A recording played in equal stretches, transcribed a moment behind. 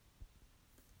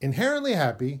Inherently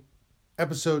Happy,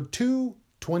 episode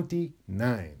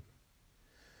 229.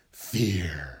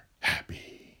 Fear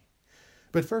Happy.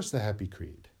 But first, the Happy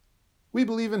Creed. We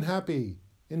believe in happy,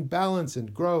 in balance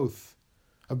and growth,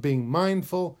 of being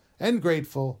mindful and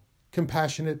grateful,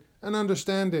 compassionate and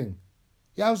understanding.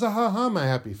 Yowza ha ha, my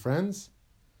happy friends.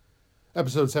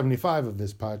 Episode 75 of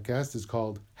this podcast is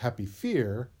called Happy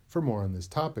Fear, for more on this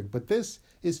topic, but this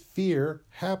is Fear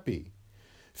Happy.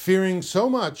 Fearing so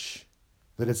much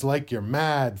that it's like you're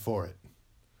mad for it.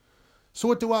 So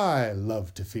what do I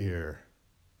love to fear?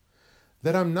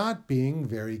 That I'm not being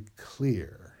very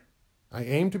clear. I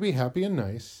aim to be happy and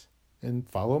nice and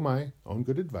follow my own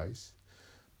good advice,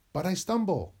 but I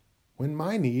stumble when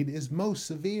my need is most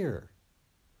severe.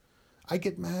 I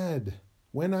get mad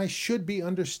when I should be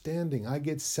understanding. I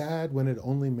get sad when it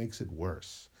only makes it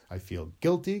worse. I feel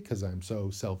guilty because I'm so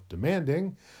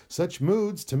self-demanding. Such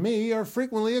moods to me are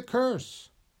frequently a curse.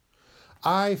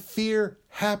 I fear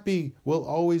happy will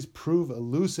always prove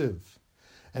elusive,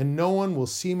 and no one will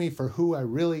see me for who I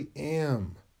really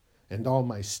am, and all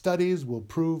my studies will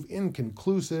prove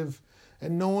inconclusive,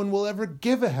 and no one will ever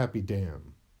give a happy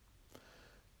damn.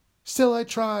 Still I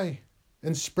try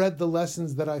and spread the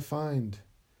lessons that I find,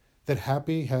 that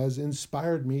happy has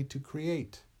inspired me to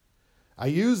create. I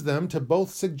use them to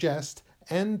both suggest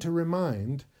and to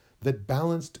remind that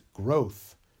balanced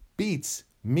growth beats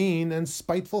mean and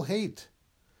spiteful hate.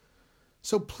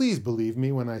 So please believe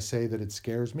me when I say that it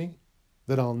scares me,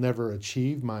 that I'll never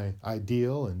achieve my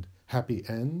ideal and happy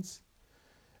ends,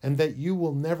 and that you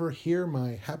will never hear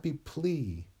my happy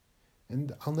plea,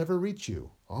 and I'll never reach you,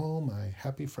 all my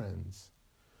happy friends.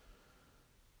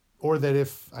 Or that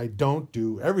if I don't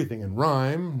do everything in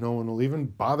rhyme, no one will even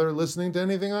bother listening to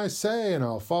anything I say, and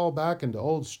I'll fall back into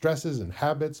old stresses and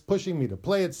habits, pushing me to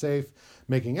play it safe,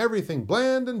 making everything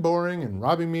bland and boring, and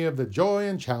robbing me of the joy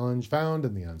and challenge found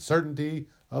in the uncertainty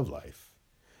of life.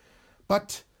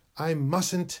 But I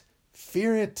mustn't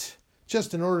fear it,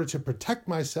 just in order to protect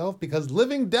myself, because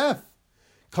living death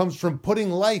comes from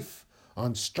putting life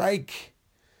on strike.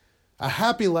 A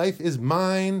happy life is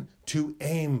mine to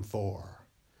aim for.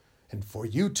 And for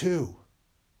you too,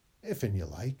 if and you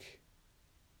like.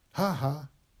 Ha ha,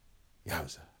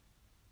 yowza.